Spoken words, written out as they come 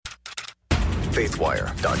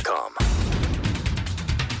Faithwire.com.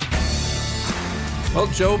 Well,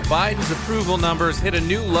 Joe Biden's approval numbers hit a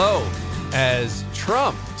new low as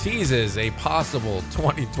Trump teases a possible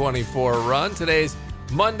 2024 run. Today's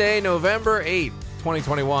Monday, November 8th,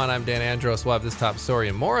 2021. I'm Dan Andros. We'll have this top story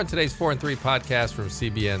and more on today's 4 and 3 podcast from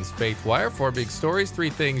CBN's Faithwire. 4 big stories, 3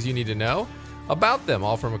 things you need to know about them,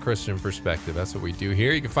 all from a Christian perspective. That's what we do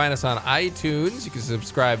here. You can find us on iTunes. You can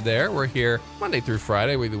subscribe there. We're here Monday through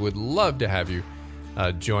Friday. We would love to have you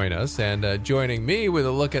join us. And joining me with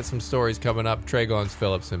a look at some stories coming up,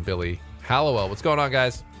 Goins-Phillips and Billy Hallowell. What's going on,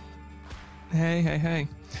 guys? Hey.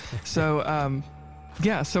 So,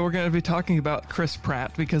 so we're going to be talking about Chris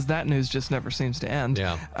Pratt because that news just never seems to end.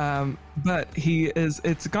 Yeah. But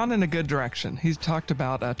it's gone in a good direction. He's talked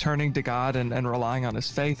about turning to God and relying on his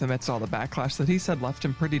faith amidst all the backlash that he said left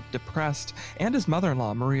him pretty depressed. And his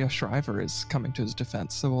mother-in-law, Maria Shriver, is coming to his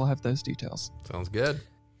defense. So we'll have those details. Sounds good.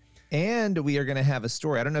 And we are going to have a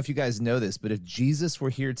story. I don't know if you guys know this, but if Jesus were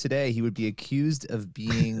here today, he would be accused of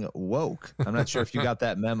being woke. I'm not sure if you got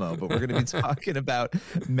that memo, but we're going to be talking about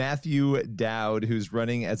Matthew Dowd, who's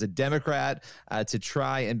running as a Democrat to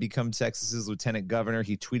try and become Texas's lieutenant governor.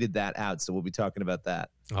 He tweeted that out, so we'll be talking about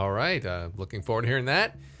that. All right. Looking forward to hearing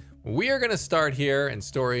that. We are going to start here in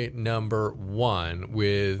story number 1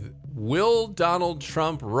 with, will Donald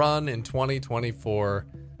Trump run in 2024?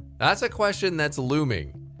 That's a question that's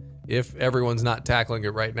looming. If everyone's not tackling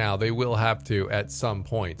it right now, they will have to at some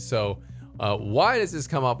point. So why does this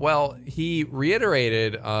come up? Well, he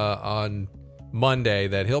reiterated on Monday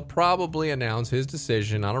that he'll probably announce his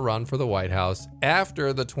decision on a run for the White House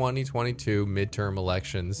after the 2022 midterm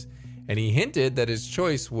elections. And he hinted that his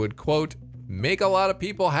choice would, quote, make a lot of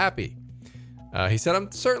people happy. He said, I'm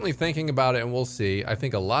certainly thinking about it and we'll see. I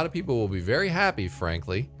think a lot of people will be very happy,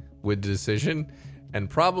 frankly, with the decision, and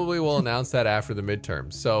probably will announce that after the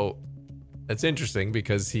midterms. So that's interesting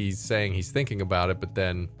because he's saying he's thinking about it, but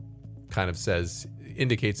then kind of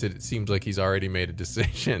indicates that it seems like he's already made a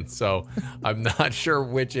decision. So I'm not sure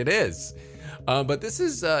which it is. But this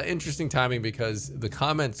is interesting timing because the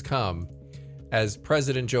comments come as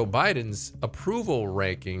President Joe Biden's approval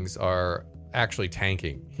rankings are actually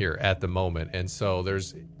tanking here at the moment. And so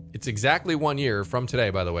it's exactly 1 year from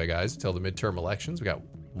today, by the way, guys, till the midterm elections. We got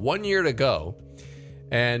 1 year to go.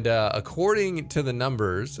 And according to the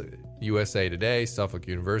numbers, USA Today, Suffolk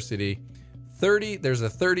University, there's a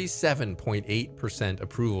 37.8%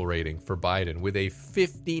 approval rating for Biden with a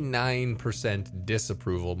 59%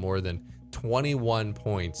 disapproval, more than 21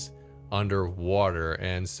 points underwater.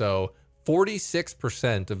 And so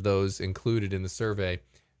 46% of those included in the survey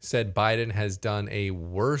said Biden has done a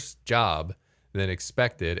worse job than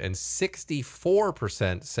expected, and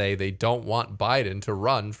 64% say they don't want Biden to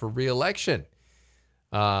run for re-election.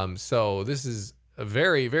 So this is a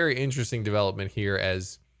very, very interesting development here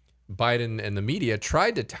as Biden and the media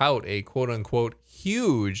tried to tout a quote unquote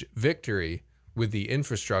huge victory with the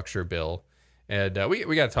infrastructure bill. And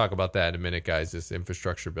we got to talk about that in a minute, guys, this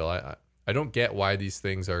infrastructure bill. I don't get why these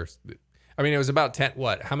things are. I mean, it was about 10.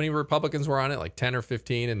 What? How many Republicans were on it? Like 10 or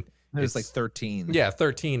 15? And it was like 13. Yeah,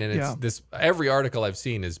 13. And it's this. Every article I've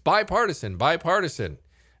seen is bipartisan.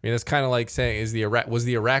 I mean, it's kind of like saying, was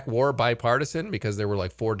the Iraq war bipartisan because there were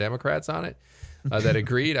like 4 Democrats on it that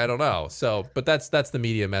agreed? I don't know. So, but that's the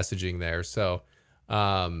media messaging there. So,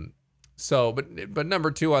 but number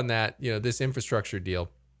 2 on that, this infrastructure deal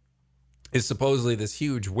is supposedly this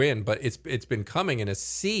huge win, but it's been coming in a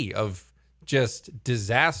sea of just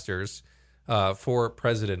disasters for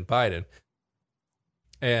President Biden.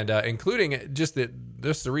 And including just the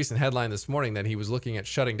recent headline this morning that he was looking at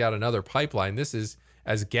shutting down another pipeline. This is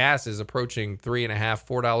as gas is approaching $3.50,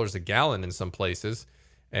 $4 a gallon in some places.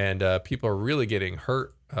 And people are really getting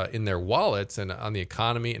hurt in their wallets and on the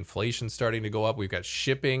economy. Inflation starting to go up. We've got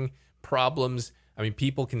shipping problems. I mean,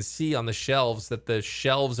 people can see on the shelves that the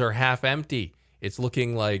shelves are half empty. It's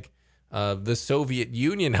looking like the Soviet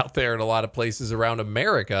Union out there in a lot of places around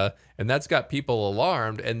America. And that's got people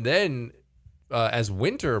alarmed. And then as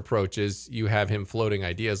winter approaches, you have him floating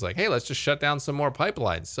ideas like, hey, let's just shut down some more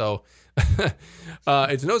pipelines. So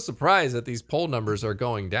it's no surprise that these poll numbers are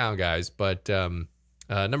going down, guys. But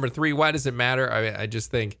number 3, why does it matter? I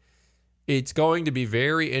just think it's going to be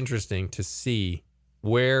very interesting to see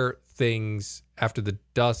where things, after the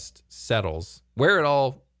dust settles, where it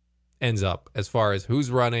all ends up as far as who's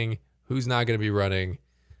running, who's not going to be running,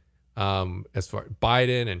 as far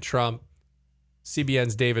Biden and Trump.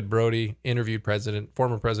 CBN's David Brody interviewed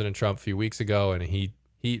former President Trump a few weeks ago, and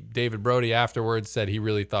David Brody afterwards said he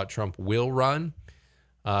really thought Trump will run.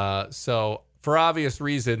 So for obvious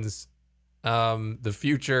reasons, the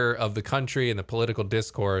future of the country and the political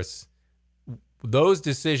discourse those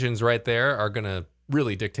decisions right there are going to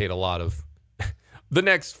really dictate a lot of the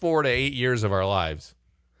next 4 to 8 years of our lives.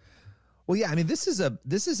 Well, yeah, I mean, this is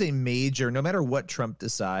a major, no matter what Trump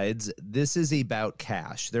decides, this is about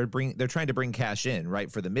cash. They're trying to bring cash in, right,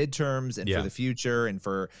 for the midterms and for the future and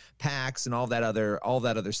for PACs and all that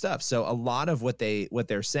other stuff. So a lot of what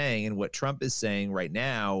they're saying and what Trump is saying right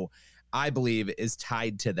now, I believe, is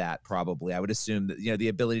tied to that. Probably, I would assume that, the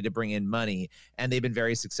ability to bring in money, and they've been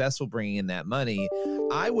very successful bringing in that money.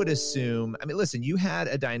 I would assume. I mean, listen, you had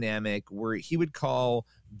a dynamic where he would call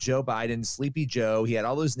Joe Biden Sleepy Joe. He had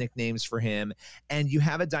all those nicknames for him, and you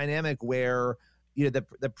have a dynamic where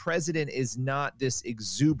the president is not this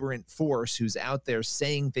exuberant force who's out there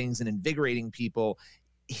saying things and invigorating people.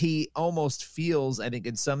 He almost feels, I think,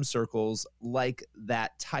 in some circles, like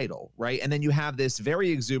that title, right? And then you have this very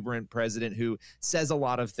exuberant president who says a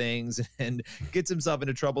lot of things and gets himself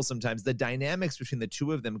into trouble sometimes. The dynamics between the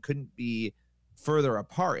two of them couldn't be further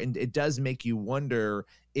apart. And it does make you wonder,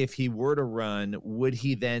 if he were to run, would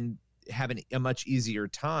he then have a much easier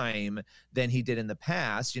time than he did in the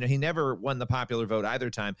past? He never won the popular vote either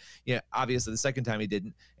time. Obviously the second time he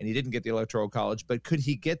didn't, and he didn't get the Electoral College, but could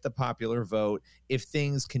he get the popular vote if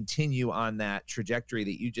things continue on that trajectory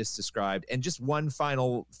that you just described? And just one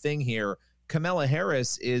final thing here, Kamala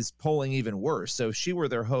Harris is polling even worse. So if she were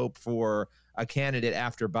their hope for a candidate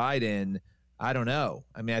after Biden, I don't know.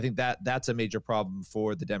 I mean, I think that's a major problem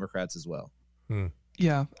for the Democrats as well.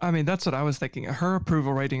 Yeah, I mean, that's what I was thinking. Her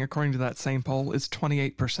approval rating, according to that same poll, is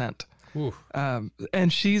 28%.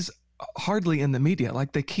 And she's hardly in the media.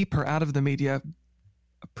 Like, they keep her out of the media,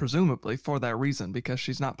 presumably for that reason, because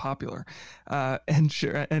she's not popular.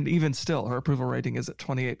 And even still, her approval rating is at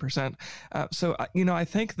 28%. So, I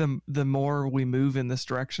think the more we move in this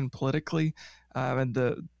direction politically, and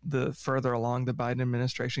the further along the Biden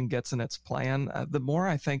administration gets in its plan, the more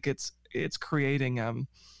I think it's creating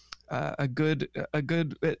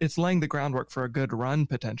it's laying the groundwork for a good run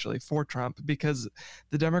potentially for Trump, because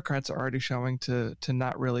the Democrats are already showing to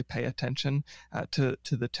not really pay attention to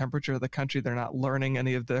the temperature of the country. They're not learning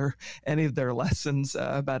any of their lessons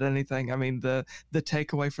about anything. I mean, the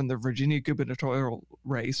takeaway from the Virginia gubernatorial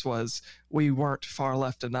race was we weren't far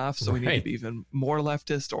left enough, so we need to be even more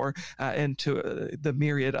leftist, or into the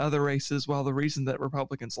myriad other races. Well, the reason that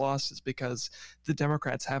Republicans lost is because the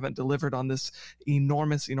Democrats haven't delivered on this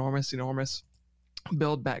enormous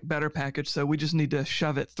Build Back Better package, so we just need to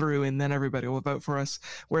shove it through and then everybody will vote for us.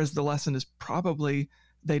 Whereas the lesson is probably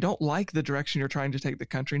they don't like the direction you're trying to take the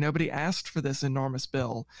country. Nobody asked for this enormous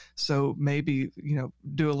bill, so maybe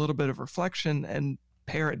do a little bit of reflection and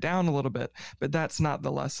pare it down a little bit. But that's not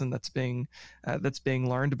the lesson that's being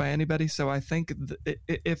learned by anybody. So I think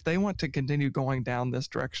if they want to continue going down this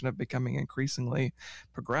direction of becoming increasingly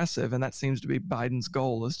progressive, and that seems to be Biden's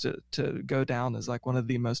goal, is to go down as like one of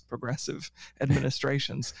the most progressive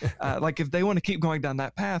administrations. Like, if they want to keep going down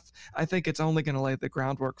that path, I think it's only going to lay the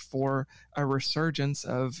groundwork for a resurgence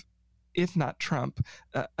of, if not Trump,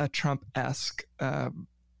 a Trump-esque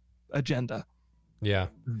agenda. Yeah.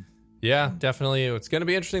 Yeah, definitely. It's going to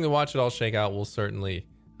be interesting to watch it all shake out. We'll certainly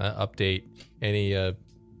update any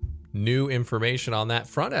new information on that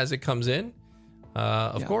front as it comes in,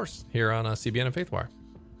 of course, here on CBN and Faithwire.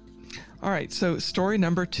 All right, so story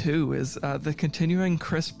number 2 is the continuing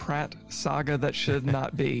Chris Pratt saga that should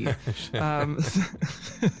not be.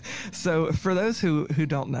 So for those who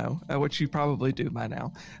don't know, which you probably do by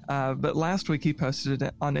now, but last week he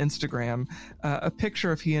posted on Instagram a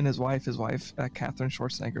picture of he and his wife Katherine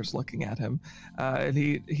Schwarzenegger's looking at him, and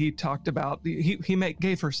he talked about he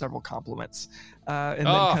gave her several compliments. And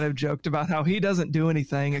then kind of joked about how he doesn't do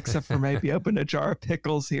anything except for maybe open a jar of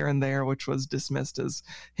pickles here and there, which was dismissed as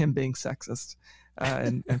him being sexist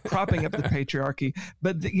and propping up the patriarchy.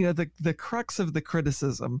 But the crux of the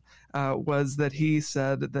criticism was that he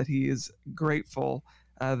said that he is grateful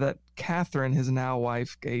that Katherine, his now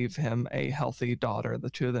wife, gave him a healthy daughter. The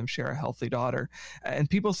two of them share a healthy daughter. And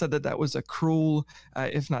people said that was a cruel,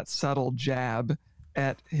 if not subtle, jab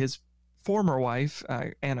at his former wife,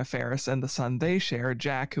 Anna Faris, and the son they share,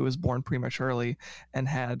 Jack, who was born prematurely and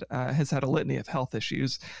has had a litany of health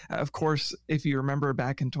issues. Of course, if you remember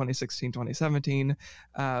back in 2016, 2017,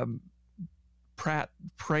 Pratt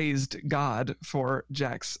praised God for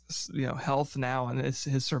Jack's health now and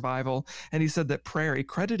his survival. And he said that he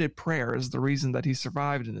credited prayer as the reason that he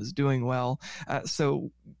survived and is doing well.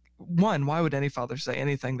 So one, why would any father say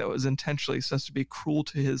anything that was intentionally supposed to be cruel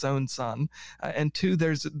to his own son? And two,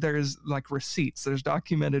 there's like receipts, there's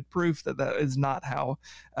documented proof that is not how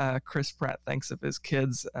Chris Pratt thinks of his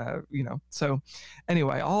kids. So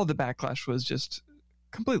anyway, all of the backlash was just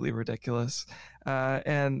completely ridiculous.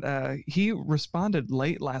 And he responded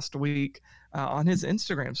late last week on his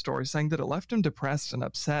Instagram story saying that it left him depressed and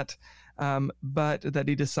upset, but that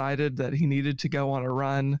he decided that he needed to go on a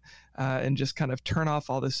run and just kind of turn off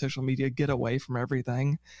all this social media, get away from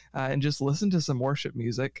everything, and just listen to some worship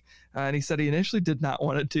music. And he said he initially did not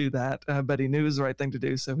want to do that, but he knew it was the right thing to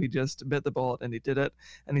do, so he just bit the bullet and he did it.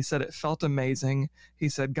 And he said it felt amazing. He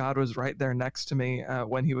said God was right there next to me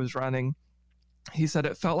when he was running. He said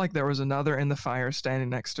it felt like there was another in the fire standing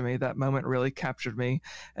next to me. That moment really captured me.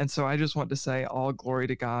 And so I just want to say all glory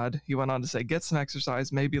to God. He went on to say, get some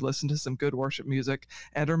exercise, maybe listen to some good worship music,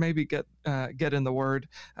 and or maybe get in the Word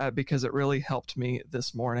because it really helped me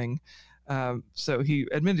this morning. So he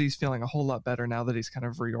admitted he's feeling a whole lot better now that he's kind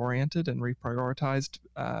of reoriented and reprioritized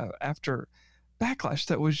after backlash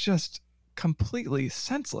that was just completely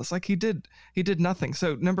senseless. Like he did nothing.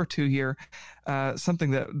 So number 2 here,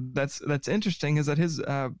 something that's interesting is that his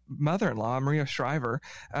mother-in-law, Maria Shriver,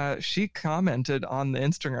 she commented on the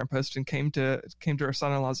Instagram post and came to her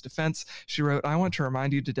son-in-law's defense. She wrote, "I want to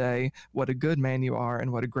remind you today what a good man you are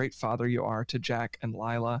and what a great father you are to Jack and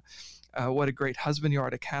Lila. What a great husband you are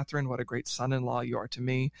to Catherine. What a great son-in-law you are to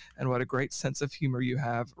me. And what a great sense of humor you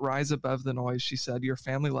have. Rise above the noise," she said. "Your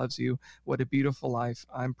family loves you. What a beautiful life.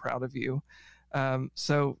 I'm proud of you."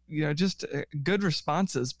 So, just good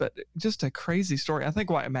responses, but just a crazy story. I think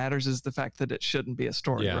why it matters is the fact that it shouldn't be a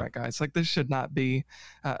story, right, guys? Like this should not be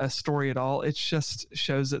a story at all. It just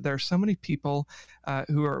shows that there are so many people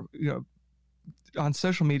who are, on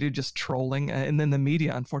social media just trolling, and then the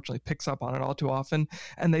media unfortunately picks up on it all too often,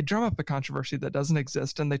 and they drum up a controversy that doesn't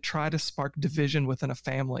exist, and they try to spark division within a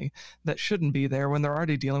family that shouldn't be there when they're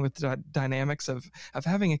already dealing with the dynamics of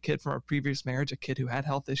having a kid from a previous marriage, a kid who had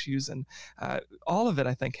health issues, and all of it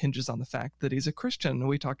I think hinges on the fact that he's a Christian.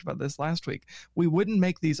 We talked about this last week. We wouldn't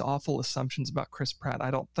make these awful assumptions about Chris Pratt,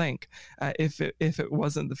 I don't think, if it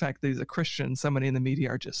wasn't the fact that he's a Christian. So many in the media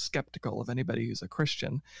are just skeptical of anybody who's a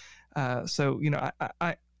Christian. So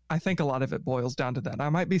I think a lot of it boils down to that. I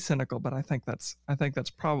might be cynical, but I think that's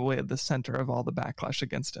probably at the center of all the backlash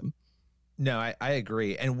against him. No, I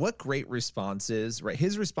agree. And what great responses, right?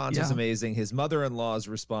 His response was amazing. His mother-in-law's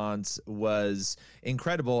response was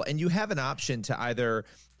incredible. And you have an option to either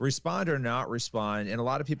respond or not respond. And a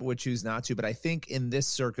lot of people would choose not to. But I think in this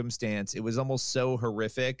circumstance, it was almost so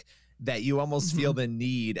horrific that you almost feel the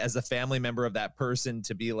need as a family member of that person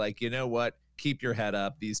to be like, you know what? Keep your head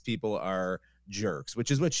up. These people are jerks, which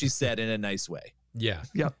is what she said in a nice way. Yeah.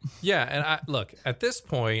 Yep. Yeah. And look, at this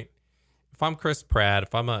point, if I'm Chris Pratt,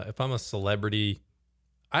 if I'm a celebrity,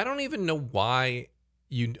 I don't even know why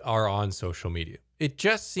you are on social media. It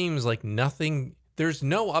just seems like nothing. There's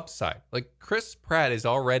no upside. Like Chris Pratt is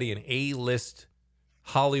already an A-list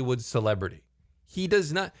Hollywood celebrity. He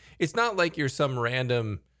does not. It's not like you're some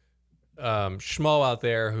random schmo out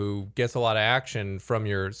there who gets a lot of action from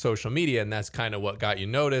your social media, and that's kind of what got you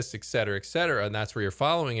noticed, et cetera, and that's where your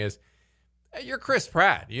following is. You're Chris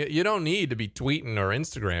Pratt. You don't need to be tweeting or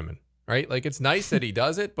Instagramming, right? Like, it's nice that he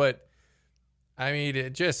does it, but I mean,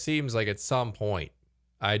 it just seems like at some point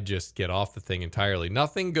I'd just get off the thing entirely.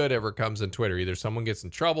 Nothing good ever comes on Twitter. Either someone gets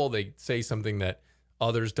in trouble, they say something that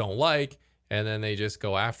others don't like, and then they just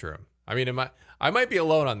go after him. I mean, I might be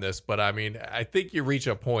alone on this, but I mean, I think you reach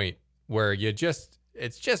a point where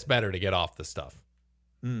it's just better to get off the stuff.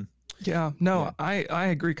 Yeah, no, yeah. I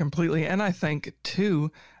agree completely. And I think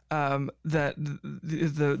too, that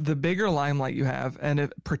the bigger limelight you have,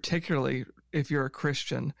 and particularly if you're a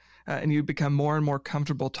Christian, and you become more and more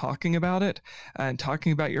comfortable talking about it and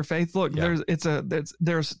talking about your faith. Look,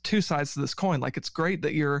 there's two sides to this coin. Like, it's great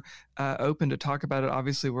that you're open to talk about it.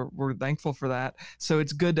 Obviously, we're thankful for that. So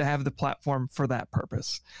it's good to have the platform for that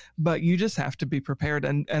purpose. But you just have to be prepared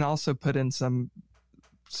and also put in some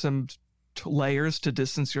layers to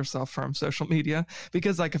distance yourself from social media,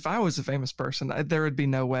 because like if I was a famous person, there would be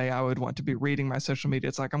no way I would want to be reading my social media.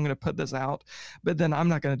 It's like, I'm going to put this out, but then I'm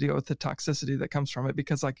not going to deal with the toxicity that comes from it,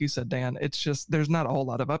 because like you said, Dan, it's just, there's not a whole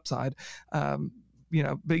lot of upside.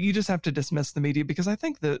 But you just have to dismiss the media, because I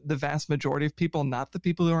think the vast majority of people, not the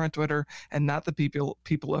people who are on Twitter and not the people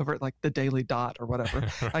over at like the Daily Dot or whatever,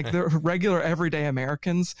 like the regular everyday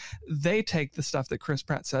Americans, they take the stuff that Chris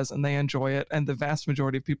Pratt says and they enjoy it. And the vast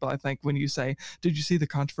majority of people, I think, when you say, did you see the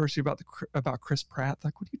controversy about Chris Pratt?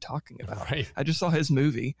 Like, what are you talking about? Right. I just saw his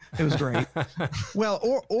movie. It was great.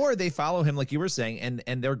 Well, or they follow him, like you were saying,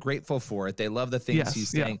 and they're grateful for it. They love the things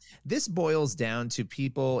he's saying. This boils down to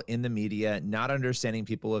people in the media not understanding understanding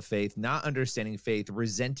people of faith, not understanding faith,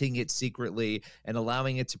 resenting it secretly, and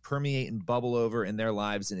allowing it to permeate and bubble over in their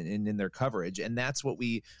lives and in their coverage. And that's what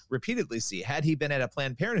we repeatedly see. Had he been at a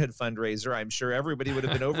Planned Parenthood fundraiser, I'm sure everybody would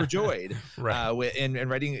have been overjoyed and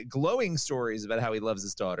writing glowing stories about how he loves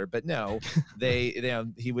his daughter. But no,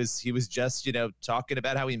 he was just, talking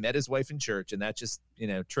about how he met his wife in church, and that just,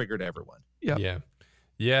 triggered everyone. Yeah.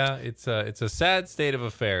 Yeah, it's a sad state of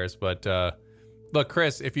affairs, but look,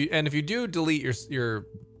 Chris, if you do delete your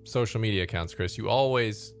social media accounts, Chris, you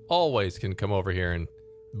always can come over here and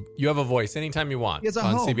you have a voice anytime you want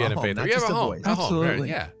on CBN and Faithwire. You have a home. Absolutely.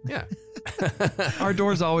 Yeah. Our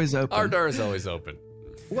door's always open. Our door is always open.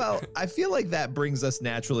 Well, I feel like that brings us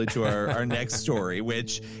naturally to our next story,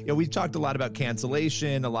 which, we've talked a lot about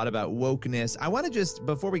cancellation, a lot about wokeness. I want to just,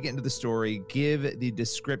 before we get into the story, give the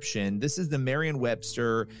description. This is the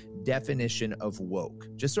Merriam-Webster definition of woke,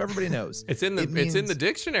 just so everybody knows. It's in the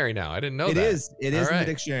dictionary now. I didn't know that. It is in the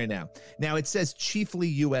dictionary now. Now, it says chiefly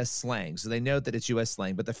U.S. slang, so they note that it's U.S.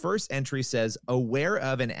 slang, but the first entry says aware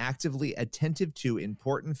of and actively attentive to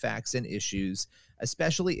important facts and issues,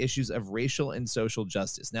 especially issues of racial and social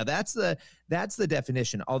justice. Now, that's the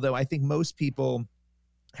definition, although I think most people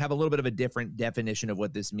have a little bit of a different definition of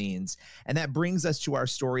what this means. And that brings us to our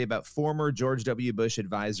story about former George W. Bush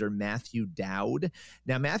advisor Matthew Dowd.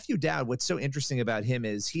 Now, Matthew Dowd, what's so interesting about him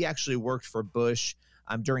is he actually worked for Bush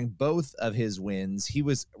during both of his wins. He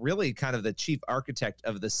was really kind of the chief architect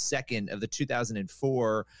of the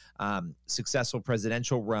 2004 successful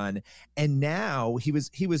presidential run. And now he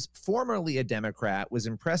was formerly a Democrat, was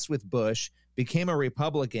impressed with Bush, became a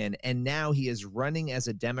Republican, and now he is running as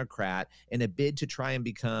a Democrat in a bid to try and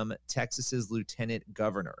become Texas's lieutenant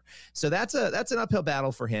governor. So that's an uphill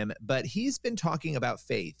battle for him, but he's been talking about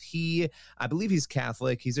faith. I believe he's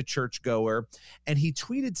Catholic, he's a churchgoer, and he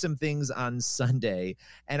tweeted some things on Sunday,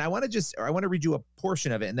 and I want to read you a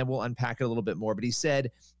portion of it, and then we'll unpack it a little bit more. But he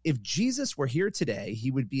said, if Jesus were here today,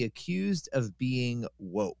 he would be accused of being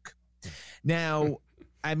woke. Now,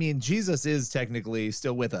 I mean, Jesus is technically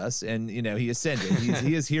still with us, and he ascended.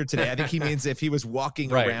 He is here today. I think he means if he was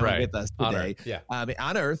walking around with us today,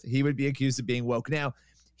 on Earth, he would be accused of being woke. Now,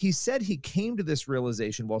 he said he came to this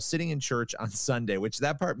realization while sitting in church on Sunday, which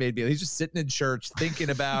that part made me. He's just sitting in church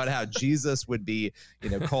thinking about how Jesus would be,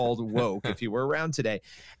 called woke if he were around today,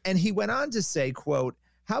 and he went on to say, "quote."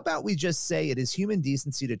 How about we just say it is human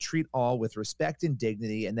decency to treat all with respect and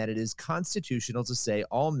dignity, and that it is constitutional to say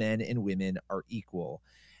all men and women are equal.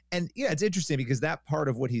 And it's interesting because that part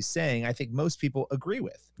of what he's saying, I think most people agree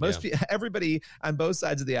with. Everybody on both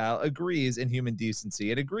sides of the aisle agrees in human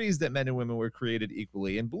decency and agrees that men and women were created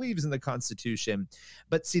equally and believes in the Constitution.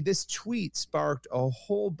 But see, this tweet sparked a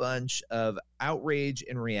whole bunch of outrage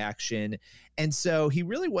and reaction. And so he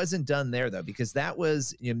really wasn't done there, though, because that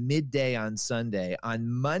was midday on Sunday. On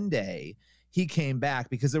Monday, he came back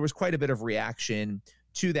because there was quite a bit of reaction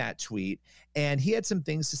to that tweet. And he had some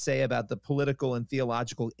things to say about the political and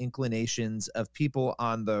theological inclinations of people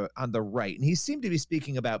on the right. And he seemed to be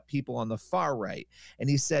speaking about people on the far right. And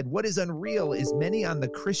he said, what is unreal is many on the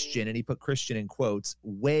Christian, and he put Christian in quotes,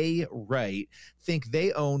 way right, think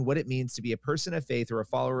they own what it means to be a person of faith or a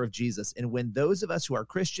follower of Jesus. And when those of us who are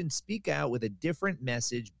Christians speak out with a different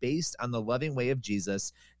message based on the loving way of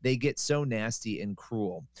Jesus, they get so nasty and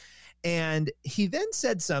cruel. And he then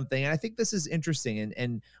said something, and I think this is interesting,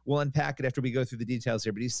 and we'll unpack it after we go through the details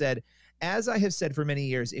here. But he said, as I have said for many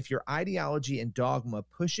years, if your ideology and dogma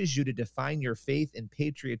pushes you to define your faith and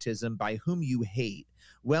patriotism by whom you hate,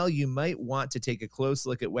 well, you might want to take a close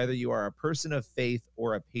look at whether you are a person of faith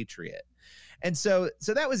or a patriot. And so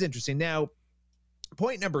that was interesting. Now,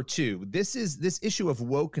 point number two, this issue of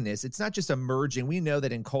wokeness. It's not just emerging. We know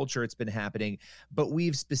that in culture it's been happening, but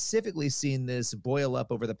we've specifically seen this boil up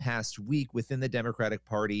over the past week within the Democratic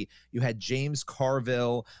Party. You had James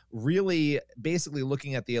Carville really basically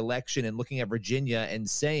looking at the election and looking at Virginia and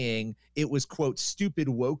saying it was, quote, stupid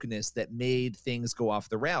wokeness that made things go off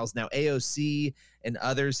the rails. Now, AOC and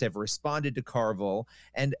others have responded to Carville,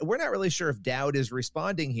 and we're not really sure if Dowd is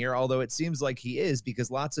responding here, although it seems like he is,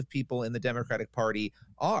 because lots of people in the Democratic Party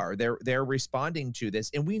are. They're responding to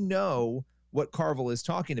this, and we know what Carville is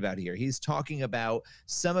talking about here. He's talking about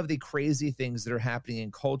some of the crazy things that are happening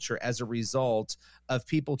in culture as a result of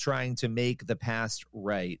people trying to make the past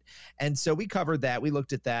right. And so we covered that. We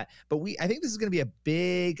looked at that. But I think this is going to be a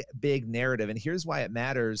big, big narrative. And here's why it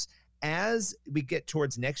matters. As we get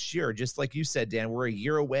towards next year, just like you said, Dan, we're a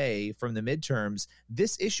year away from the midterms.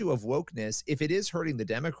 This issue of wokeness, if it is hurting the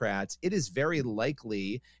Democrats, it is very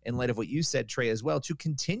likely, in light of what you said, Trey, as well, to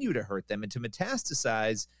continue to hurt them and to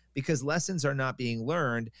metastasize because lessons are not being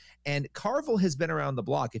learned. And Carville has been around the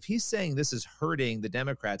block. If he's saying this is hurting the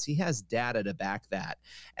Democrats, he has data to back that.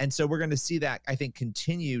 And so we're going to see that, I think,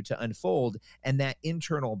 continue to unfold. And that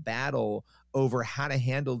internal battle over how to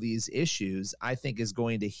handle these issues, I think, is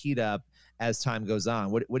going to heat up as time goes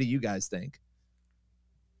on. What do you guys think?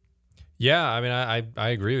 Yeah, I mean, I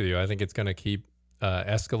agree with you. I think it's going to keep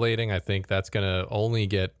escalating. I think that's going to only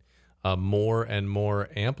get more and more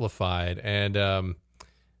amplified. And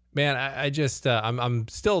man, I'm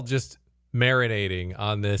still just marinating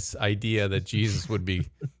on this idea that Jesus would be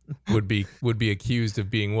accused of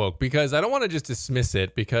being woke, because I don't want to just dismiss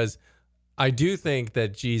it, because I do think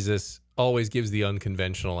that Jesus always gives the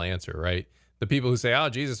unconventional answer, right? The people who say, "Oh,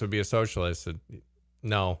 Jesus would be a socialist,"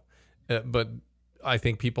 no, but I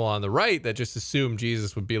think people on the right that just assume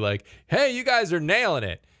Jesus would be like, "Hey, you guys are nailing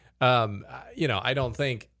it." I don't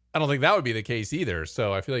think that would be the case either.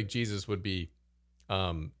 So I feel like Jesus would be,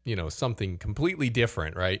 something completely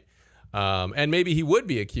different, right? And maybe he would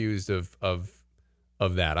be accused of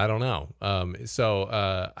that. I don't know. So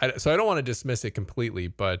I don't want to dismiss it completely,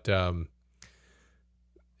 but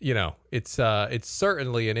it's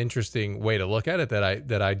certainly an interesting way to look at it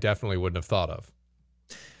that I definitely wouldn't have thought of.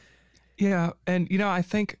 Yeah, and I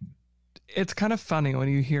think it's kind of funny when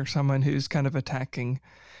you hear someone who's kind of attacking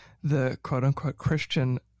the quote unquote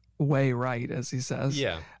Christian way right, as he says.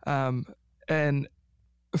 Yeah. And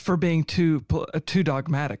for being too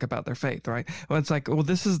dogmatic about their faith, right? Well, it's like, well,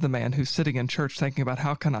 this is the man who's sitting in church thinking about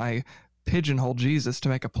how can I pigeonhole Jesus to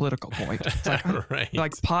make a political point. It's like, right.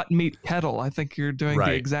 Like pot, meat, kettle. I think you're doing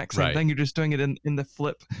the exact same thing. You're just doing it in the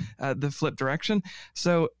flip direction.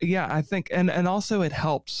 So yeah, I think, and also it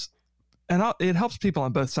helps. And it helps people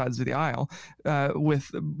on both sides of the aisle with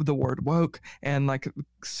the word woke and like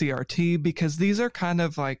CRT, because these are kind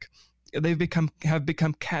of like have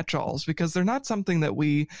become catch-alls, because they're not something that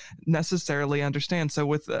we necessarily understand. So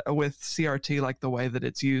with CRT, like the way that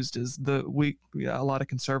it's used is a lot of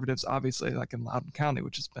conservatives, obviously, like in Loudoun County,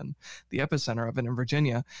 which has been the epicenter of it in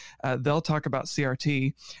Virginia, they'll talk about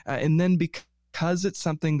CRT, and then because it's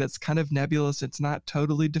something that's kind of nebulous, it's not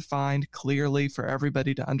totally defined clearly for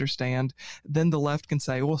everybody to understand, then the left can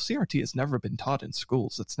say, well, CRT has never been taught in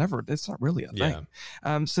schools. It's not really a thing.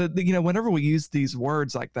 So, whenever we use these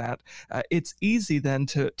words like that, it's easy then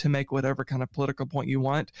to make whatever kind of political point you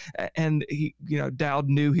want. And Dowd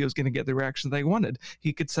knew he was going to get the reaction they wanted.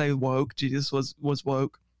 He could say woke, Jesus was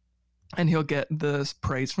woke, and he'll get the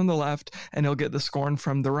praise from the left and he'll get the scorn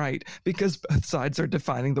from the right, because both sides are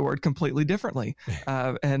defining the word completely differently.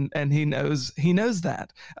 And he knows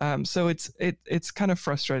that. So it's kind of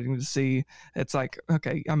frustrating to see. It's like,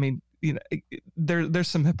 okay, I mean, there's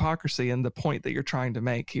some hypocrisy in the point that you're trying to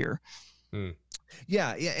make here.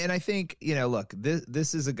 Yeah. And I think, look,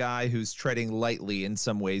 this is a guy who's treading lightly in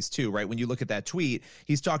some ways too, right? When you look at that tweet,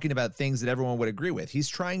 he's talking about things that everyone would agree with. He's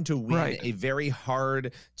trying to win a very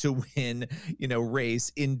hard to win,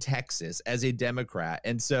 race in Texas as a Democrat.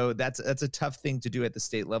 And so that's a tough thing to do at the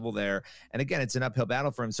state level there. And again, it's an uphill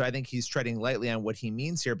battle for him. So I think he's treading lightly on what he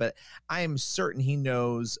means here, but I am certain he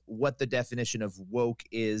knows what the definition of woke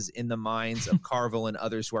is in the minds of Carville and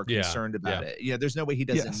others who are concerned about it. There's no way he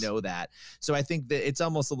doesn't know that. So I think that it's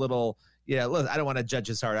almost a little, look, I don't want to judge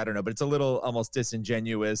his heart. I don't know, but it's a little almost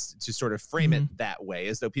disingenuous to sort of frame it that way,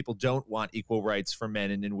 as though people don't want equal rights for men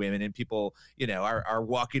and women, and people, are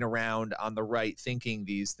walking around on the right thinking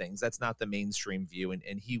these things. That's not the mainstream view, and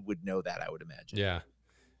he would know that, I would imagine.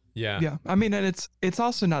 Yeah. I mean, and it's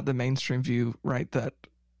also not the mainstream view, right, that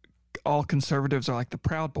all conservatives are like the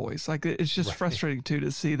Proud Boys. Like, it's just frustrating too to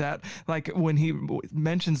see that, like, when he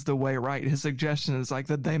mentions the way right, his suggestion is like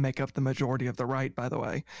that they make up the majority of the right, by the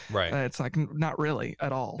way. It's like, not really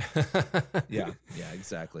at all. Yeah,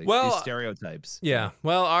 exactly. Well, these stereotypes.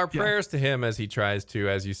 Well, our prayers to him as he tries to,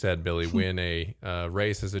 as you said, Billy, win a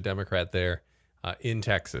race as a Democrat there in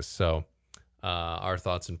Texas. So our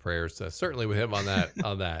thoughts and prayers certainly with him on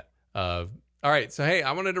that. All right, so hey,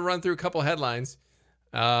 I wanted to run through a couple headlines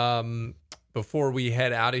before we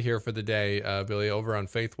head out of here for the day, Billy, over on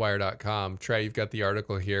faithwire.com. Trey, you've got the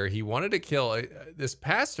article here. He wanted to kill this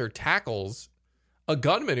pastor tackles a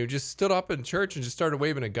gunman who just stood up in church and just started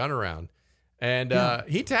waving a gun around, and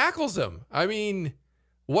he tackles him. I mean,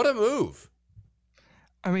 what a move.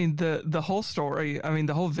 I mean, the whole story, I mean,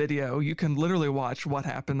 the whole video, you can literally watch what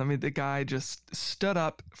happened. I mean, the guy just stood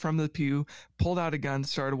up from the pew, pulled out a gun,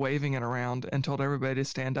 started waving it around, and told everybody to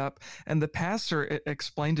stand up. And the pastor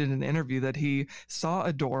explained in an interview that he saw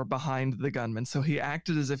a door behind the gunman. So he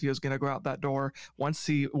acted as if he was going to go out that door. Once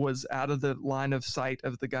he was out of the line of sight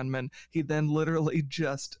of the gunman, he then literally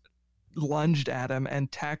just lunged at him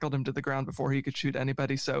and tackled him to the ground before he could shoot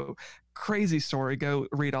anybody. So crazy story. Go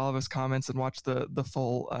read all of his comments and watch the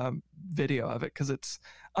full video of it, because it's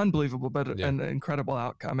unbelievable, but an incredible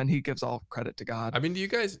outcome. And he gives all credit to God. I mean, do you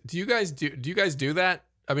guys do that?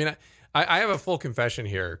 I mean, I have a full confession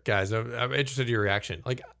here, guys. I'm interested in your reaction.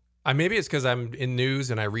 Like, maybe it's because I'm in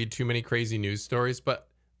news and I read too many crazy news stories, but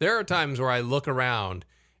there are times where I look around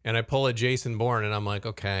and I pull a Jason Bourne and I'm like,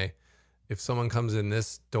 okay, if someone comes in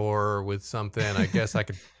this door with something, I guess I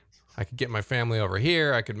could get my family over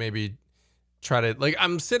here. I could maybe try to, like,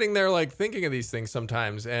 I'm sitting there like thinking of these things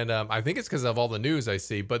sometimes, and I think it's because of all the news I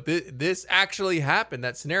see. But this actually happened,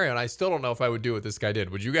 that scenario, and I still don't know if I would do what this guy did.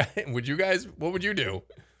 Would you guys? What would you do?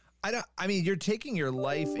 I mean, you're taking your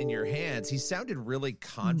life in your hands. He sounded really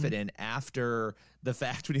confident after the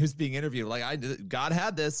fact when he was being interviewed. Like, God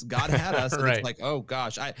had this, God had us. And Right. It's like, oh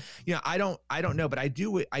gosh, I don't know, but I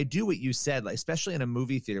do what you said, like, especially in a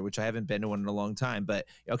movie theater, which I haven't been to one in a long time. But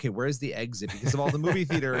okay, where's the exit? Because of all the movie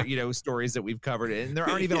theater, stories that we've covered, and there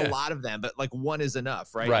aren't even a lot of them, but like one is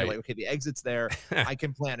enough, right? Right. You're like, okay, the exit's there. I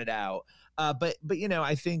can plan it out. But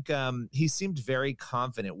I think he seemed very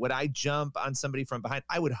confident. Would I jump on somebody from behind?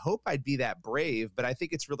 I would hope I'd be that brave, but I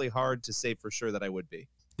think it's really hard to say for sure that I would be.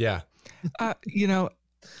 Yeah. I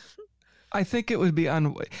think it would be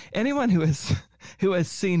anyone who has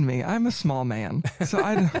seen me. I'm a small man, so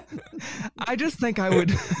I just think I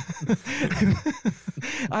would.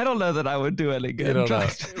 I don't know that I would do any good. You don't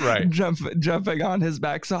know. Right. Jumping on his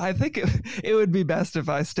back. So I think it would be best if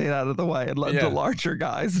I stayed out of the way and let the larger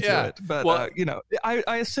guys do it. But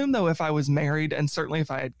I assume though, if I was married, and certainly if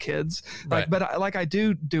I had kids, I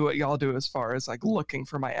do what y'all do as far as like looking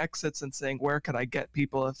for my exits and saying, where could I get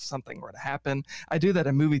people if something were to happen? I do that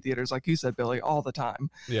in movie theaters, like you said, Billy, all the time.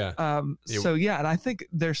 Yeah. And I think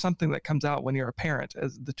there's something that comes out when you're a parent,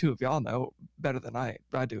 as the two of y'all know better than I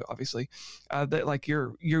do, obviously, that like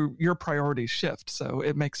your priorities shift. So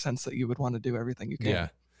it makes sense that you would want to do everything you can.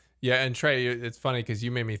 Yeah. And Trey, it's funny because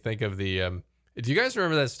you made me think of the, do you guys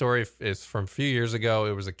remember that story? It's from a few years ago.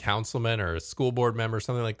 It was a councilman or a school board member,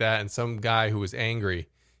 something like that. And some guy who was angry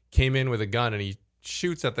came in with a gun and he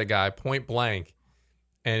shoots at the guy point blank,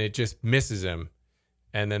 and it just misses him.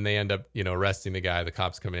 And then they end up, arresting the guy. The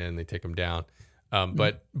cops come in, they take him down.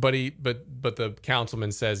 But the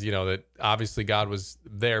councilman says, that obviously God was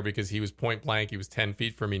there because he was point blank. He was 10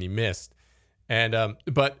 feet from me and he missed. And,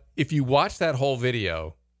 but if you watch that whole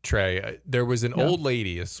video, Trey, there was an old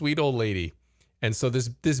lady, a sweet old lady. And so this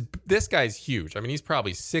guy's huge. I mean, he's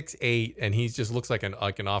probably 6'8", and he just looks like an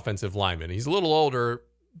offensive lineman. He's a little older,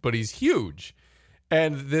 but he's huge.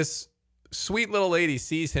 And this sweet little lady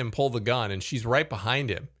sees him pull the gun, and she's right behind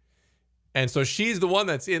him. And so she's the one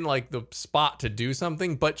that's in like the spot to do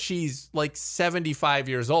something, but she's like 75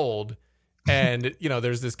 years old. And,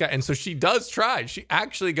 there's this guy. And so she does try. She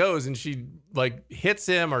actually goes and she like hits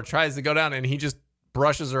him or tries to go down, and he just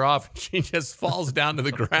brushes her off. And she just falls down to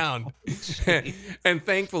the ground. And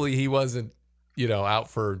thankfully he wasn't, out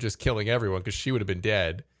for just killing everyone, because she would have been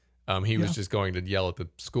dead. He was just going to yell at the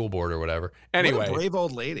school board or whatever. Anyway, what a brave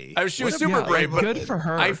old lady. She was super brave, but good for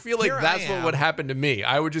her. I feel like that's what would happen to me.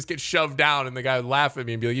 I would just get shoved down, and the guy would laugh at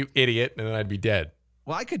me and be like, "You idiot," and then I'd be dead.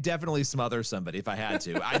 Well, I could definitely smother somebody if I had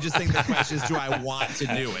to. I just think the question is, do I want to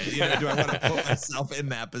do it? Do I want to put myself in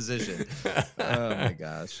that position? Oh my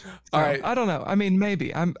gosh! All right, I don't know. I mean,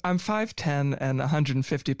 maybe I'm 5'10" and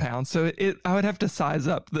 150 pounds, so I would have to size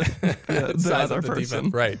up the other person.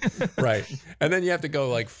 Right. And then you have to go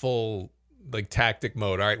like full like tactic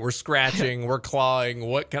mode. All right, we're scratching, we're clawing.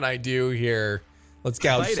 What can I do here? Let's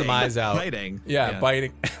gouge some eyes out. Biting. Yeah,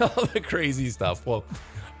 biting. All the crazy stuff. Well.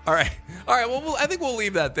 All right. Well, I think we'll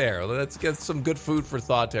leave that there. Let's get some good food for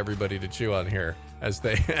thought to everybody to chew on here as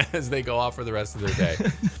they go off for the rest of their day.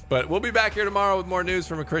 But we'll be back here tomorrow with more news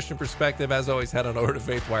from a Christian perspective. As always, head on over to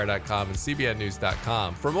faithwire.com and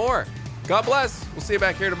cbnnews.com for more. God bless. We'll see you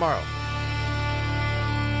back here tomorrow.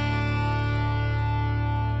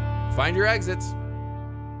 Find your exits.